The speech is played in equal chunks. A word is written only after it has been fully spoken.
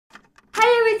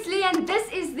and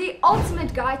this is the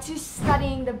ultimate guide to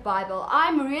studying the Bible.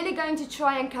 I'm really going to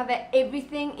try and cover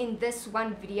everything in this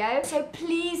one video, so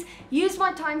please use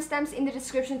my timestamps in the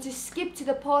description to skip to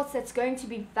the parts that's going to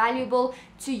be valuable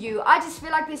to you. I just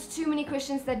feel like there's too many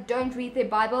Christians that don't read their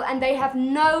Bible and they have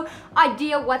no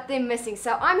idea what they're missing.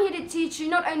 So I'm here to teach you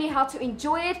not only how to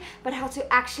enjoy it, but how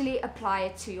to actually apply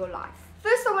it to your life.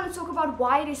 First, I want to talk about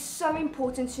why it is so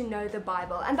important to know the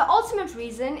Bible. And the ultimate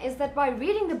reason is that by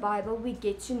reading the Bible, we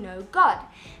get to know God.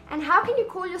 And how can you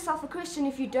call yourself a Christian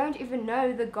if you don't even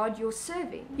know the God you're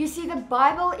serving? You see, the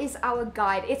Bible is our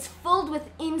guide. It's filled with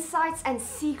insights and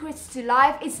secrets to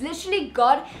life. It's literally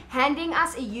God handing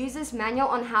us a user's manual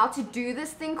on how to do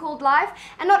this thing called life.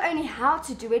 And not only how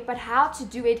to do it, but how to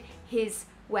do it His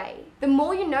way. The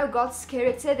more you know God's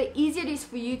character, the easier it is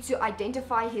for you to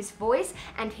identify His voice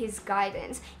and His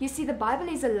guidance. You see, the Bible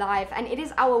is alive and it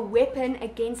is our weapon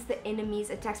against the enemy's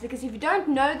attacks, because if you don't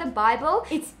know the Bible,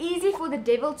 it's easy for the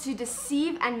devil to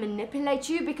deceive and manipulate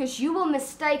you, because you will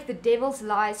mistake the devil's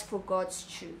lies for God's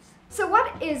truth. So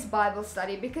what is Bible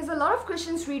study? Because a lot of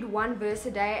Christians read one verse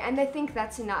a day and they think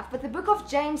that's enough. But the book of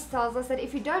James tells us that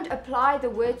if you don't apply the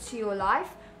word to your life,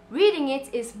 reading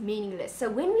it is meaningless. So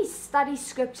when we study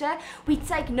scripture, we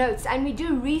take notes and we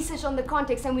do research on the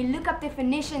context and we look up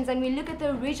definitions and we look at the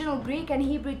original Greek and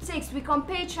Hebrew text. We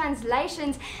compare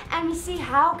translations and we see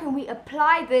how can we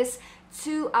apply this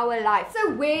to our life.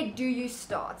 So where do you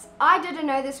start? I didn't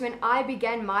know this when I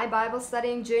began my Bible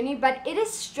studying journey, but it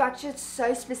is structured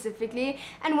so specifically,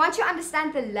 and once you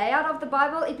understand the layout of the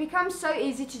Bible, it becomes so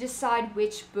easy to decide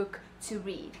which book to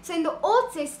read. So in the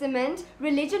Old Testament,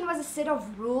 religion was a set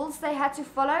of rules they had to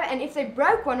follow, and if they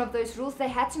broke one of those rules, they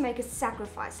had to make a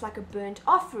sacrifice, like a burnt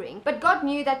offering. But God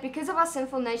knew that because of our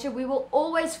sinful nature, we will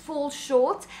always fall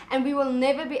short and we will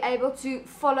never be able to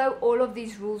follow all of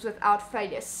these rules without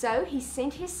failure. So He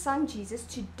sent His Son Jesus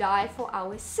to die for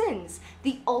our sins,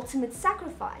 the ultimate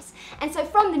sacrifice. And so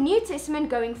from the New Testament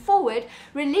going forward,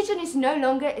 religion is no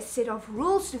longer a set of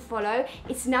rules to follow.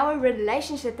 It's now a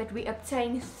relationship that we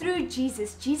obtain through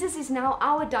Jesus. Jesus is now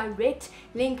our direct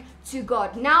link to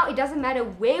God. Now it doesn't matter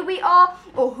where we are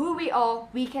or who we are,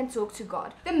 we can talk to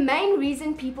God. The main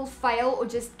reason people fail or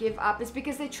just give up is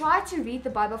because they try to read the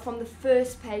Bible from the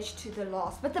first page to the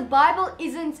last. But the Bible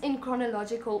isn't in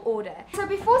chronological order. So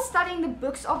before studying the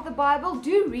books of the Bible,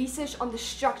 do research on the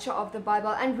structure of the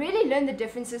Bible and really learn the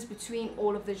differences between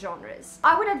all of the genres.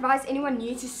 I would advise anyone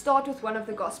new to start with one of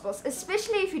the Gospels,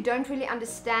 especially if you don't really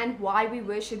understand why we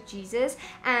worship Jesus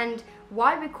and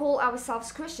why we call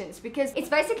ourselves Christians, because it's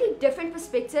basically different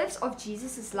perspectives of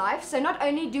Jesus's life. So not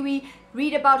only do we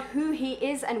read about who He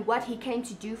is and what He came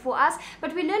to do for us,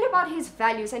 but we learn about His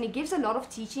values, and He gives a lot of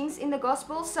teachings in the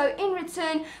gospel. So in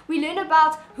return, we learn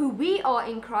about who we are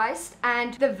in Christ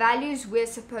and the values we're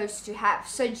supposed to have.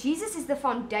 So Jesus is the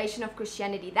foundation of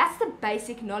Christianity. That's the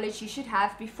basic knowledge you should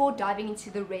have before diving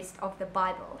into the rest of the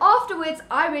Bible. Afterwards,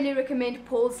 I really recommend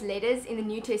Paul's letters in the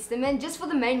New Testament, just for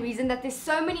the main reason that there's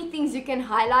so many things you can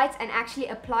highlight and actually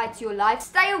apply to your life.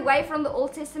 Stay away from the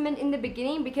Old Testament in the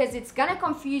beginning, because it's gonna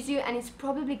confuse you and it's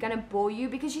probably gonna bore you,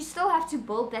 because you still have to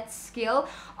build that skill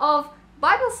of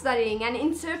Bible studying and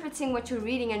interpreting what you're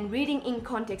reading and reading in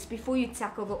context before you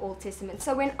tackle the Old Testament.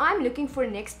 So when I'm looking for a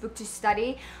next book to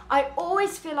study, I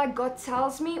always feel like God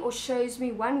tells me or shows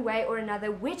me one way or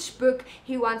another which book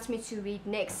He wants me to read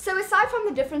next. So aside from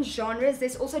the different genres,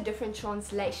 there's also different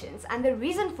translations. And the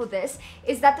reason for this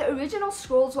is that the original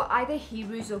scrolls were either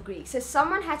Hebrews or Greek. So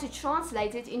someone had to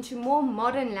translate it into more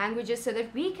modern languages so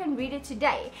that we can read it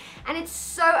today. And it's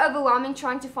so overwhelming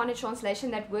trying to find a translation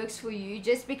that works for you,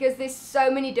 just because there's so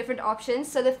many different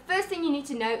options. So the first thing you need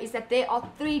to know is that there are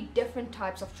 3 different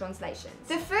types of translations.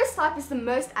 The first type is the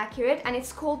most accurate, and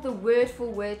it's called the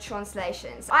word-for-word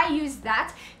translations. I use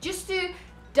that just to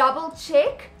double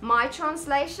check my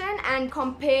translation and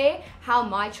compare how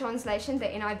my translation, the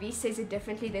NIV, says it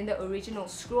differently than the original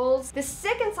scrolls. The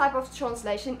second type of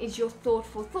translation is your thought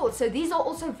for thought. So these are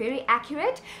also very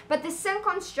accurate, but the same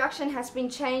construction has been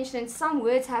changed and some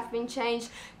words have been changed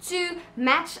to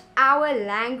match our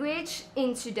language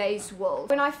in today's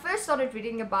world. When I first started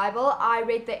reading the Bible, I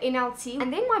read the NLT,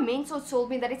 and then my mentor told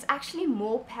me that it's actually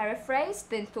more paraphrased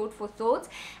than thought for thought,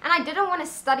 and I didn't want to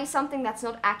study something that's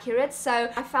not accurate, so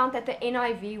I found that the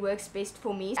NIV works best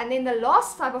for me. And then the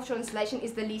last type of translation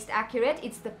is the least accurate.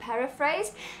 It's the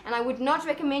paraphrase, and I would not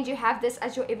recommend you have this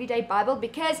as your everyday Bible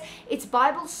because it's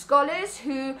Bible scholars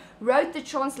who wrote the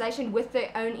translation with their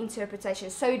own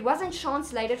interpretation. So it wasn't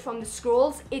translated from the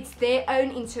scrolls, it's their own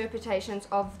interpretations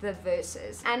of the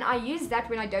verses. And I use that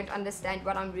when I don't understand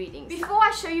what I'm reading. Before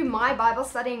I show you my Bible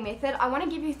studying method, I want to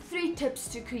give you 3 tips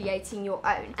to creating your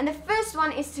own. And the first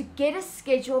one is to get a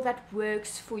schedule that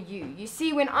works for you. You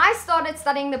see, when I started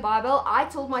studying the Bible, I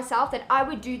told myself that I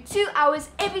would do 2 hours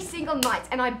every single night,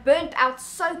 and I burnt out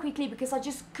so quickly because I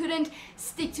just couldn't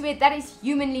stick to it. That is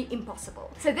humanly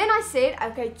impossible. So then I said,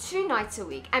 okay, 2 nights a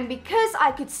week, and because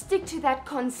I could stick to that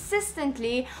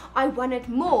consistently, I wanted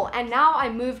more, and now I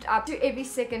moved up to every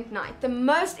second night. The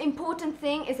most important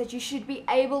thing is that you should be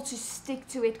able to stick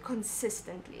to it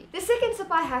consistently. The second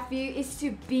tip I have for you is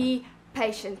to be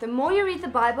patient. The more you read the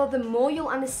Bible, the more you'll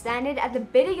understand it and the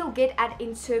better you'll get at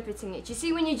interpreting it. You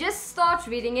see, when you just start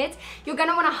reading it, you're going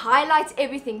to want to highlight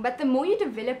everything, but the more you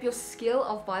develop your skill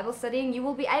of Bible studying, you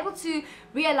will be able to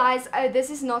realize, oh, this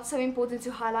is not so important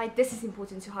to highlight, this is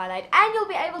important to highlight, and you'll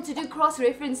be able to do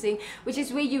cross-referencing, which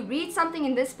is where you read something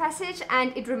in this passage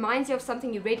and it reminds you of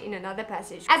something you read in another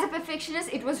passage. As a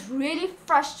perfectionist, it was really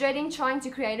frustrating trying to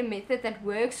create a method that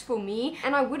works for me,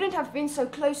 and I wouldn't have been so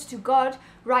close to God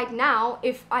right now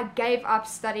if I gave up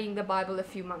studying the Bible a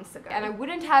few months ago, and I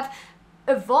wouldn't have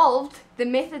evolved the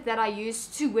method that I use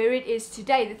to where it is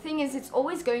today. The thing is, it's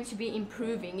always going to be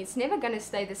improving. It's never going to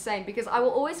stay the same because I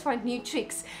will always find new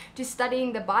tricks to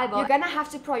studying the Bible. You're going to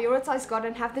have to prioritize God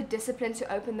and have the discipline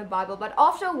to open the Bible, but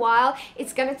after a while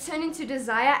it's going to turn into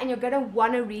desire and you're going to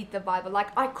want to read the Bible.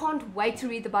 Like, I can't wait to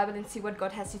read the Bible and see what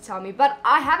God has to tell me, but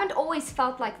I haven't always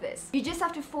felt like this. You just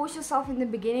have to force yourself in the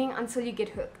beginning until you get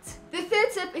hooked. The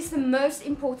third tip is the most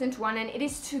important one, and it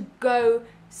is to go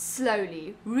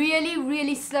slowly.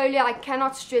 Really slowly. I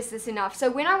cannot stress this enough. So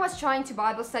when I was trying to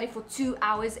Bible study for 2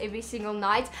 hours every single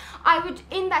night, I would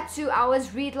in that 2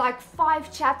 hours read like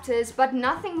 5 chapters, but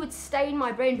nothing would stay in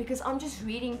my brain because I'm just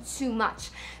reading too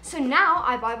much. So now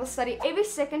I Bible study every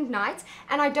second night,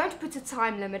 and I don't put a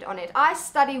time limit on it. I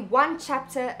study 1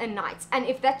 chapter a night, and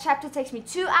if that chapter takes me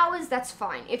 2 hours, that's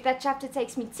fine. If that chapter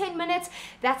takes me 10 minutes,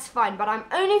 that's fine, but I'm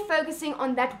only focusing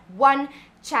on that 1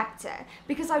 chapter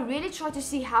because I really try to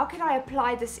see how can I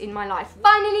apply this in my life.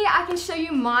 Finally, I can show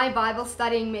you my Bible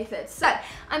studying method. So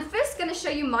I'm first going to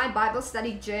show you my Bible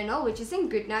study journal, which is in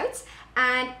Goodnotes,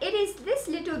 and it is this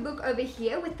little book over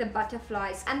here with the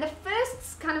butterflies, and the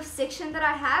first kind of section that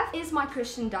I have is my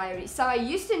Christian diary. So I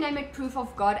used to name it Proof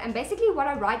of God, and basically what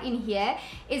I write in here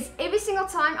is every single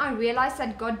time I realize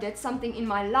that God did something in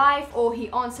my life, or he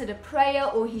answered a prayer,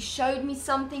 or he showed me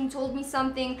something, told me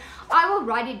something, I will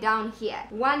write it down here.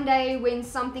 One day when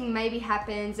something maybe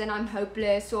happens and I'm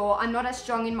hopeless or I'm not as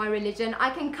strong in my religion, I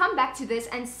can come back to this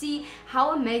and see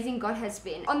how amazing God has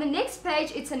been. On the next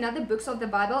page, it's another books of the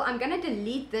Bible. I'm going to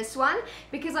delete this one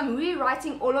because I'm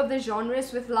rewriting all of the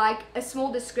genres with like a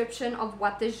small description of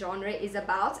what the genre is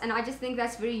about, and I just think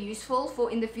that's very useful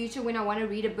for in the future when I want to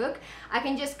read a book. I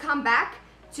can just come back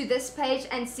to this page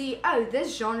and see, oh,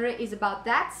 this genre is about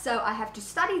that, so I have to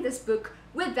study this book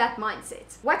with that mindset.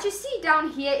 What you see down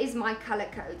here is my color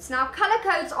codes. Now, color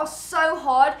codes are so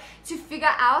hard to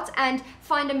figure out and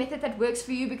find a method that works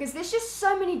for you because there's just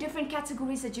so many different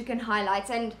categories that you can highlight,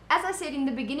 and as I said in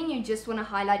the beginning, you just want to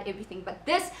highlight everything, but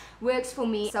this works for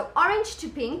me. So orange to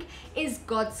pink is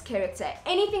God's character.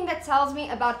 Anything that tells me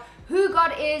about who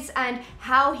God is and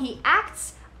how he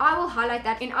acts, I will highlight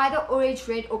that in either orange,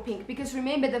 red, or pink, because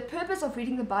remember, the purpose of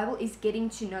reading the Bible is getting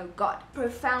to know God.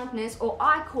 Profoundness, or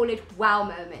I call it wow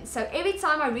moments. So every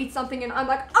time I read something and I'm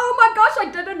like, oh my gosh,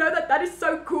 I didn't know that, that is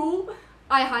so cool,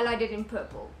 I highlight it in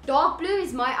purple. Dark blue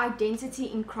is my identity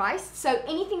in Christ. So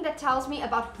anything that tells me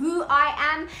about who I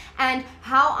am and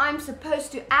how I'm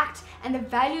supposed to act and the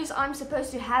values I'm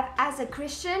supposed to have as a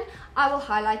Christian, I will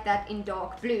highlight that in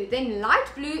dark blue. Then light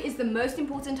blue is the most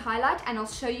important highlight, and I'll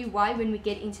show you why when we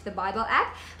get into the Bible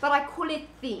app, but I call it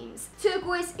themes.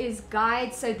 Turquoise is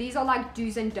guides, so these are like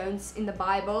do's and don'ts in the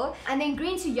Bible. And then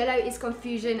green to yellow is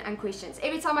confusion and questions.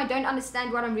 Every time I don't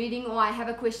understand what I'm reading, or I have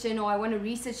a question, or I want to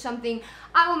research something,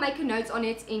 I will make a note on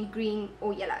it in green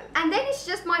or yellow. And then it's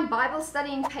just my Bible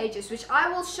studying pages, which I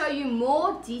will show you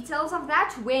more details of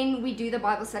that when we do the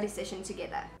Bible study session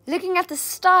together. Looking at the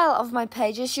style of my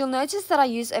pages, you'll notice that I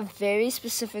use a very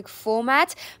specific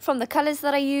format, from the colors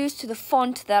that I use to the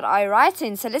font that I write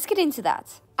in. So let's get into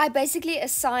that. I basically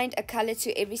assigned a color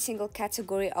to every single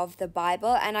category of the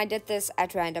Bible, and I did this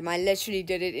at random. I literally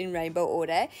did it in rainbow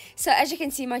order. So as you can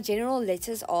see, my general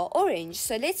letters are orange.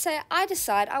 So let's say I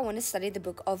decide I want to study the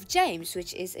book of James,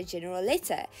 which is a general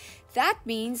letter. That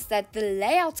means that the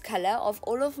layout color of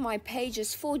all of my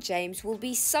pages for James will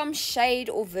be some shade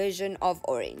or version of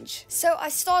orange. So I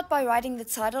start by writing the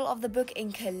title of the book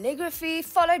in calligraphy,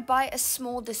 followed by a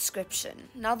small description.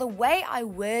 Now the way I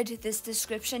word this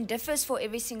description differs for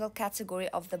every single category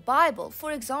of the Bible.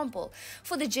 For example,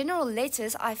 for the general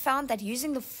letters, I found that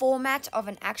using the format of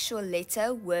an actual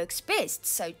letter works best.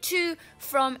 So to,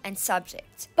 from, and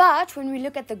subject. But when we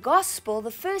look at the gospel, the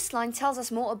first line tells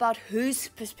us more about whose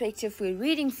perspective we're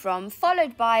reading from,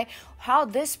 followed by how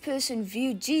this person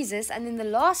viewed Jesus, and then the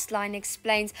last line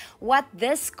explains what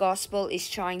this gospel is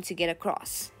trying to get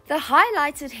across. The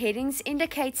highlighted headings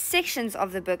indicate sections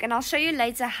of the book, and I'll show you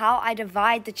later how I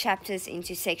divide the chapters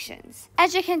into sections.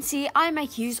 As you can see, I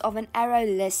make use of an arrow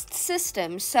list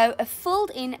system, so a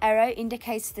filled in arrow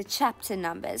indicates the chapter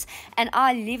numbers, and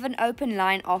I leave an open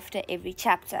line after every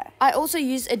chapter. I also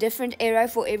use a different arrow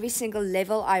for every single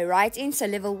level I write in, so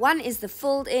level 1 is the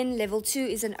filled in, level 2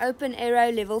 is an open arrow,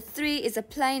 level 3 is a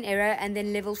plain arrow, and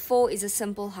then level 4 is a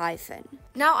simple hyphen.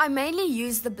 Now I mainly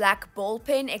use the black ball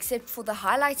pen except for the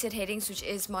highlighted headings, which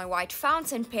is my white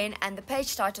fountain pen, and the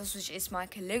page titles, which is my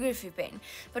calligraphy pen.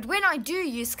 But when I do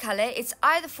use color, it's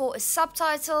either for a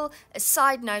subtitle, a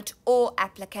side note, or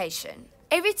application.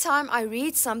 Every time I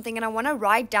read something and I want to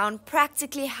write down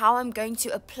practically how I'm going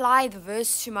to apply the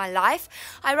verse to my life,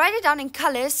 I write it down in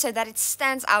colors so that it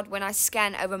stands out when I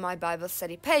scan over my Bible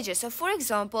study pages. So for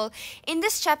example, in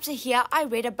this chapter here, I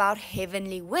read about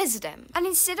heavenly wisdom. And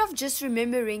instead of just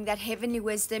remembering that heavenly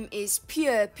wisdom is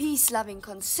pure, peace-loving,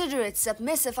 considerate,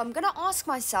 submissive, I'm going to ask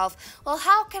myself, well,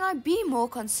 how can I be more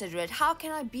considerate? How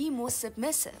can I be more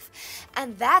submissive?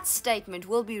 And that statement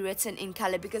will be written in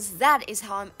color because that is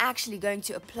how I'm actually going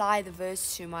to apply the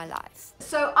verse to my life.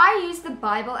 So I use the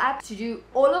Bible app to do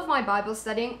all of my Bible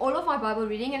studying, all of my Bible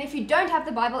reading, and if you don't have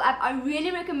the Bible app, I really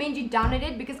recommend you download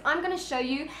it because I'm going to show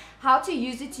you how to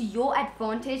use it to your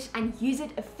advantage and use it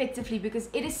effectively because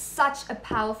it is such a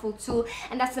powerful tool,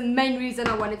 and that's the main reason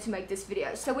I wanted to make this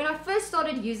video. So when I first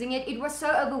started using it, it was so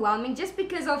overwhelming just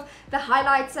because of the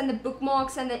highlights and the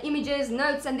bookmarks and the images,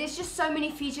 notes, and there's just so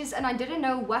many features and I didn't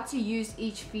know what to use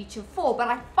each feature for, but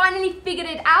I finally figured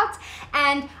it out,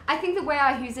 and I think the way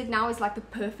I use it now is like the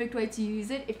perfect way to use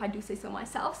it, if I do say so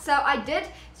myself. So I did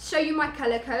show you my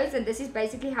color codes, and this is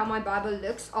basically how my Bible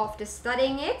looks after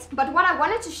studying it. But what I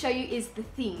wanted to show you is the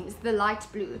themes, the light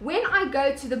blue. When I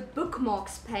go to the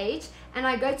bookmarks page and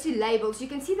I go to labels, you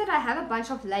can see that I have a bunch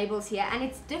of labels here, and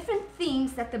it's different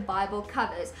themes that the Bible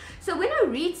covers. So when I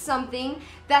read something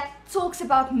that talks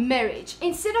about marriage,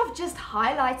 instead of just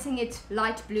highlighting it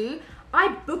light blue,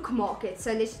 I bookmark it.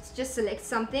 So let's just select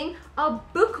something. I'll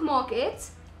bookmark it.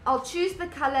 I'll choose the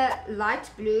color light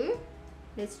blue.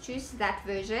 Let's choose that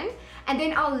version. And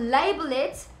then I'll label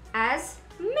it as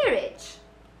marriage.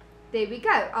 There we go.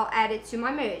 I'll add it to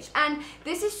my marriage. And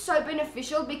this is so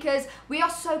beneficial because we are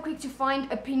so quick to find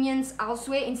opinions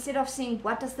elsewhere instead of seeing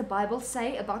what does the Bible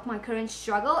say about my current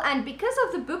struggle. And because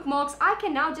of the bookmarks, I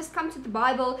can now just come to the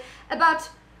Bible about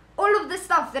all of the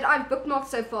stuff that I've bookmarked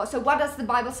so far. So what does the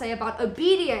Bible say about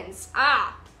obedience?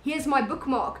 Here's my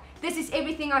bookmark. This is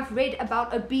everything I've read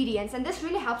about obedience, and this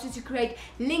really helps you to create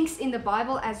links in the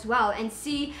Bible as well and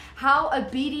see how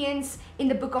obedience in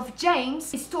the book of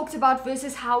James is talked about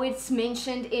versus how it's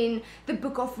mentioned in the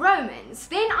book of Romans.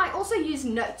 Then I also use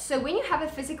notes. So when you have a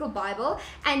physical Bible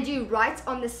and you write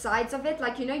on the sides of it,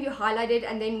 like you highlight it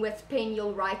and then with pen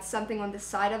you'll write something on the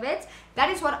side of it,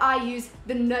 that is what I use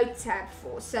the note tab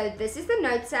for. So this is the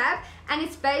note tab, and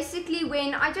it's basically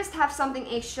when I just have something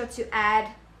extra to add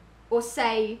or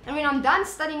say, and when I'm done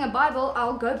studying a Bible,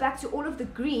 I'll go back to all of the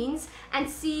greens and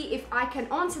see if I can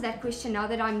answer that question now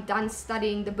that I'm done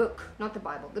studying the book, not the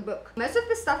Bible, the book. Most of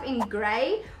the stuff in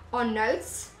gray are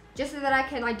notes, just so that I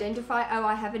can identify, oh,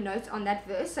 I have a note on that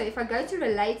verse. So if I go to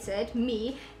related,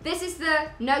 me, this is the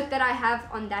note that I have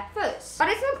on that verse. But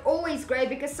it's not always gray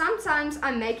because sometimes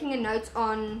I'm making a note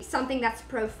on something that's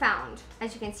profound.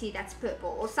 As you can see, that's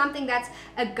purple, or something that's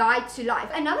a guide to life.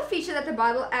 Another feature that the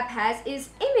Bible app has is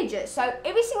images. So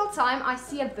every single time I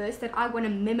see a verse that I want to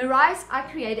memorize, I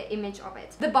create an image of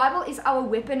it. The Bible is our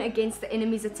weapon against the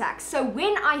enemy's attacks. So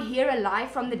when I hear a lie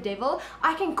from the devil,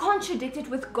 I can contradict it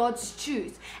with God's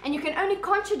truth. And you can only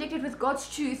contradict it with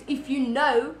God's truth if you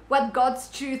know what God's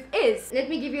truth is. Let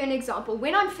me give give you an example.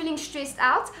 When I'm feeling stressed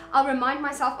out, I'll remind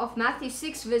myself of Matthew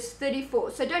 6 verse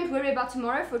 34. So don't worry about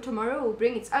tomorrow, for tomorrow will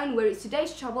bring its own worries.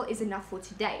 Today's trouble is enough for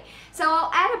today. So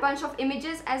I'll add a bunch of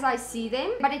images as I see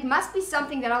them, but it must be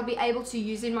something that I'll be able to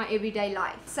use in my everyday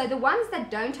life. So the ones that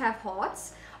don't have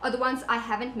hearts are the ones I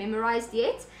haven't memorized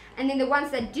yet. And then the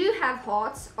ones that do have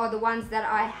hearts are the ones that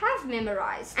I have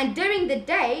memorized. And during the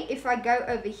day, if I go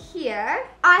over here,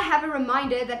 I have a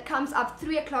reminder that comes up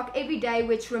 3 o'clock every day,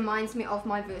 which reminds me of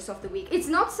my verse of the week. It's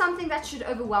not something that should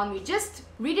overwhelm you. Just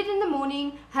read it in the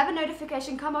morning, have a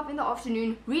notification come up in the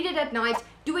afternoon, read it at night,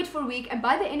 do it for a week, and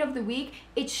by the end of the week,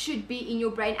 it should be in your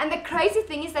brain. And the crazy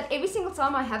thing is that every single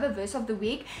time I have a verse of the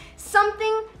week,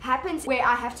 something happens where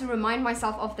I have to remind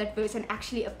myself of that verse and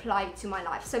actually apply it to my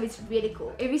life. So it's really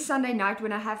cool. Every Sunday night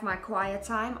when I have my quiet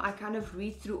time, I kind of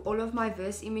read through all of my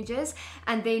verse images,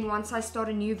 and then once I start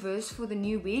a new verse for the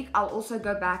new week, I'll also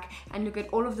go back and look at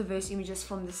all of the verse images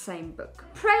from the same book.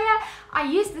 Prayer, I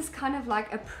use this kind of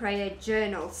like a prayer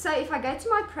journal. So if I go to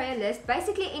my prayer list,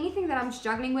 basically anything that I'm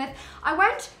struggling with, I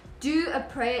won't do a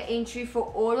prayer entry for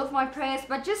all of my prayers,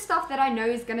 but just stuff that I know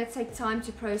is going to take time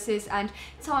to process and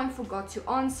time for God to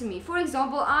answer me. For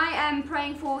example, I am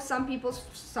praying for some people's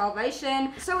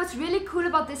salvation. So what's really cool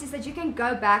about this is that you can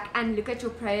go back and look at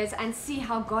your prayers and see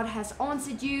how God has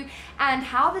answered you and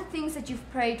how the things that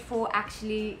you've prayed for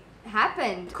actually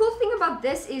happened. The cool thing about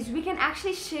this is we can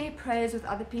actually share prayers with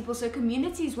other people. So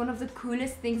community is one of the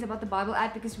coolest things about the Bible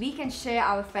app, because we can share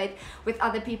our faith with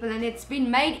other people, and it's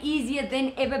been made easier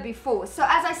than ever before. So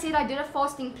as I said, I did a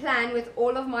fasting plan with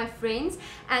all of my friends,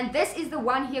 and this is the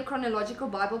 1 year chronological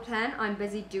Bible plan I'm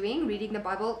busy doing, reading the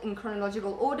Bible in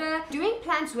chronological order. Doing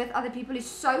plans with other people is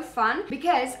so fun,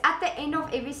 because at the end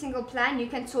of every single plan you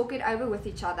can talk it over with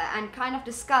each other and kind of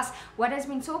discuss what has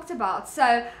been talked about.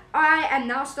 So I am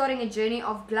now starting a journey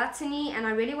of gluttony, and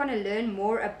I really want to learn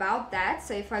more about that.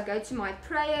 So if I go to my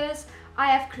prayers, I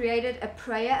have created a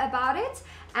prayer about it,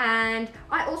 and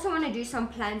I also want to do some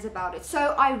plans about it.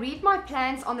 So I read my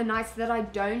plans on the nights that I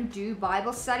don't do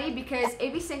Bible study, because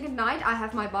every second night I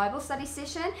have my Bible study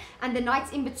session, and the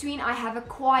nights in between I have a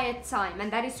quiet time, and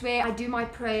that is where I do my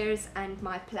prayers and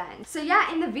my plans. So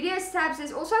yeah, in the videos tabs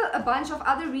there's also a bunch of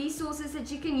other resources that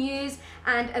you can use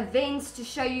and events to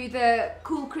show you the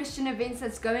cool Christian events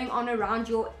that's going on around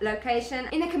your location.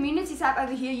 In the community tab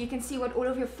over here you can see what all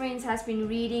of your friends has been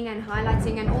reading and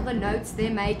highlighting and all the notes they're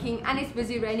making, and it's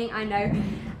busy raining, I know,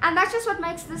 and that's just what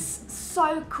makes this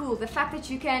so cool, the fact that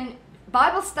you can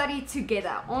Bible study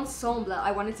together, ensemble.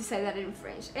 I wanted to say that in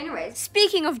French. Anyways,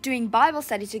 speaking of doing Bible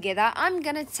study together, I'm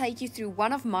gonna take you through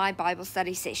one of my Bible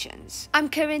study sessions. I'm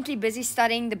currently busy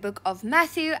studying the book of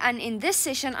Matthew, and in this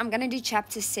session I'm gonna do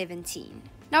chapter 17.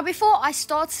 Now, before I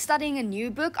start studying a new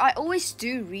book, I always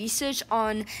do research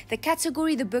on the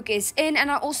category the book is in, and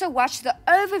I also watch the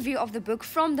overview of the book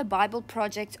from the Bible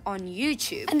Project on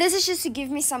YouTube. And this is just to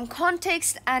give me some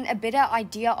context and a better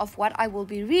idea of what I will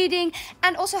be reading,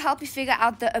 and also help me figure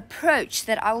out the approach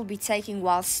that I will be taking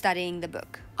while studying the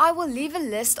book. I will leave a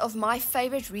list of my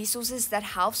favorite resources that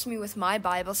helps me with my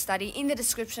Bible study in the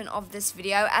description of this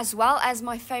video, as well as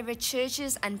my favorite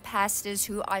churches and pastors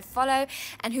who I follow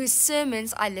and whose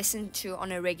sermons I listen to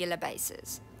on a regular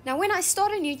basis. Now, when I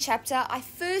start a new chapter, I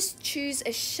first choose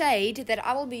a shade that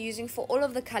I will be using for all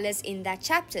of the colors in that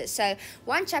chapter. So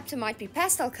one chapter might be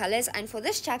pastel colors, and for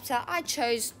this chapter I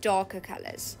chose darker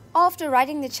colors. After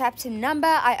writing the chapter number,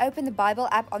 I open the Bible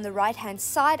app on the right hand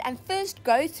side and first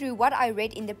go through what I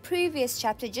read in the previous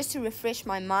chapter just to refresh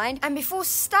my mind. And before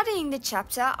studying the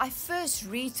chapter, I first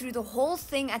read through the whole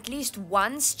thing at least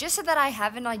once, just so that I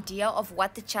have an idea of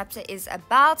what the chapter is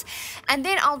about. And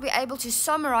then I'll be able to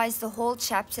summarize the whole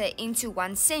chapter into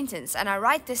one sentence. And I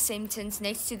write this sentence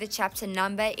next to the chapter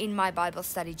number in my Bible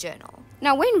study journal.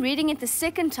 Now, when reading it the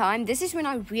second time, this is when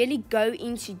I really go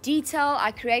into detail.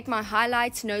 I create my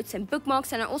highlights, notes, and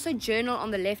bookmarks, and I also journal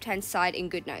on the left hand side in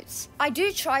Goodnotes. I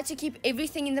do try to keep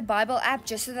everything in the Bible app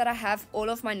just so that I have all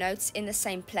of my notes in the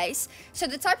same place. So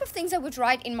the type of things I would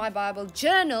write in my Bible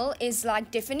journal is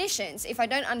like definitions. If I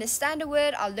don't understand a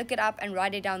word, I'll look it up and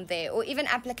write it down there, or even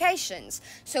applications.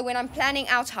 So when I'm planning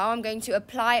out how I'm going to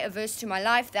apply a verse to my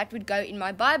life, that would go in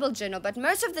my Bible journal. But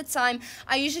most of the time,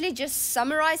 I usually just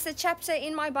summarize the chapter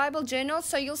in my Bible journal.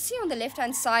 So you'll see on the left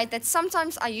hand side that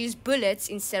sometimes I use bullets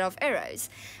instead of arrows.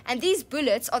 And these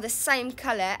bullets are the same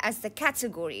color as the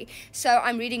category. So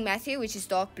I'm reading Matthew, which is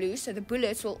dark blue, so the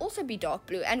bullets will also be dark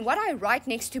blue. And what I write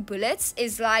next to bullets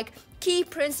is like key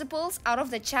principles out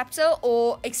of the chapter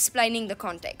or explaining the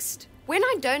context. When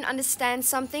I don't understand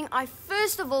something, I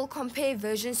first of all compare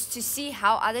versions to see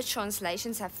how other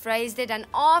translations have phrased it, and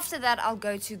after that I'll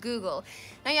go to Google.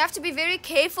 Now you have to be very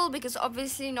careful because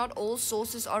obviously not all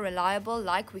sources are reliable,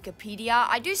 like Wikipedia.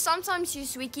 I do sometimes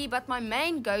use Wiki, but my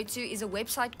main go-to is a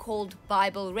website called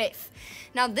Bible Ref.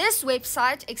 Now this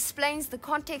website explains the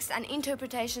context and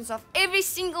interpretations of every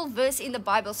single verse in the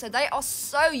Bible, so they are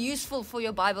so useful for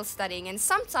your Bible studying. And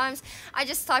sometimes I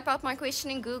just type out my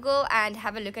question in Google and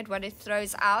have a look at what it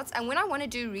throws out. And when I want to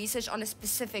do research on a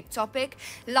specific topic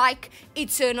like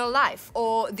eternal life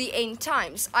or the end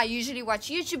times, I usually watch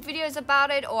YouTube videos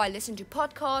about it, or I listen to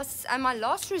podcasts, and my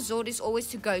last resort is always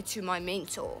to go to my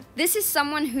mentor. This is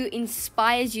someone who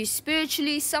inspires you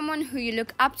spiritually, someone who you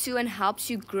look up to and helps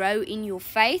you grow in your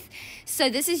faith. So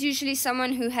this is usually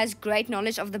someone who has great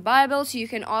knowledge of the Bible, so you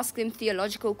can ask them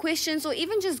theological questions or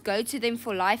even just go to them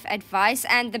for life advice,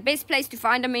 and the best place to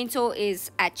find a mentor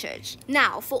is at church.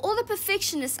 Now, for all the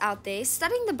perfectionists out there,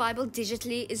 studying the Bible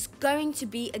digitally is going to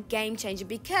be a game changer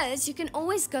because you can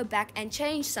always go back and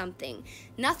change something.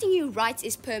 Nothing you write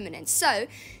is permanent. So,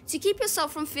 to keep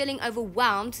yourself from feeling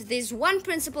overwhelmed, there's one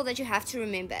principle that you have to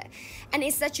remember, and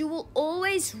it's that you will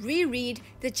always reread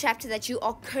the chapter that you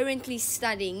are currently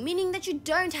studying, meaning that you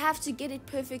don't have to get it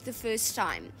perfect the first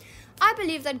time. I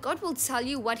believe that God will tell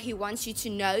you what He wants you to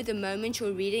know the moment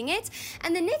you're reading it,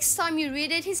 and the next time you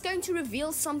read it, He's going to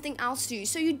reveal something else to you,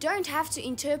 so you don't have to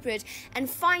interpret and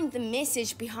find the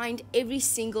message behind every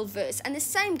single verse. And the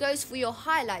same goes for your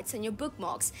highlights and your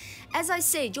bookmarks. As I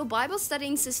said, your Bible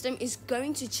studying system is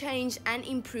going to change and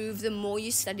improve the more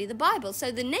you study the Bible.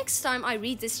 So the next time I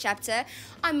read this chapter,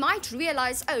 I might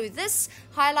realize, oh, this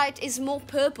highlight is more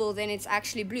purple than it's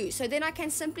actually blue. So then I can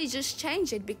simply just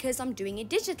change it because I'm doing it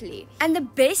digitally. And the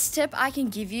best tip I can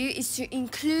give you is to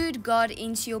include God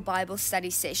into your Bible study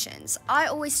sessions. I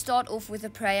always start off with a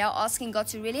prayer, asking God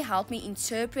to really help me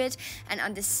interpret and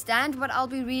understand what I'll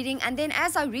be reading. And then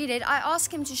as I read it, I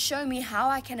ask Him to show me how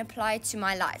I can apply it to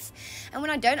my life. And when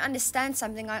I don't understand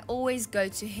something, I always go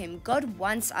to Him. God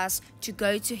wants us to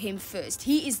go to Him first.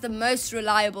 He is the most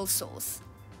reliable source.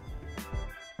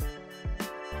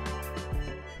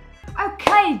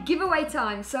 Okay, giveaway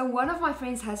time. So one of my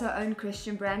friends has her own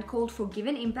Christian brand called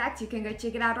Forgiven Impact. You can go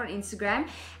check it out on Instagram.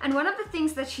 And one of the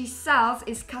things that she sells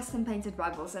is custom painted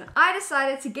Bibles. And I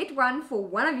decided to get one for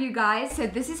one of you guys. So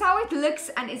this is how it looks,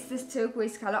 and it's this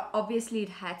turquoise color. Obviously it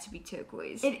had to be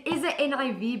turquoise. It is an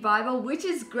NIV Bible, which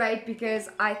is great because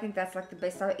I think that's like the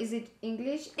best style. Is it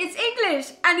English? It's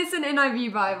English, and it's an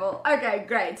NIV Bible. Okay,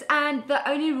 great. And the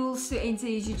only rules to enter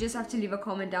is you just have to leave a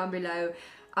comment down below.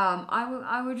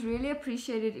 I would really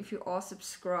appreciate it if you are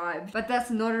subscribed, but that's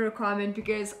not a requirement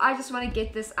because I just want to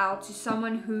get this out to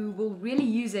someone who will really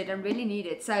use it and really need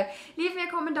it. So leave me a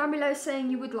comment down below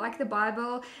saying you would like the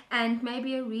Bible and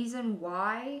maybe a reason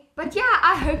why. But yeah,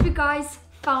 I hope you guys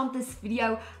found this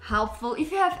video helpful. If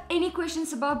you have any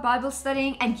questions about Bible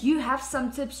studying and you have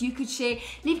some tips you could share,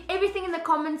 leave everything in the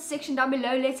comments section down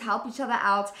below. Let's help each other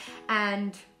out,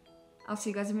 and I'll see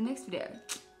you guys in my next video.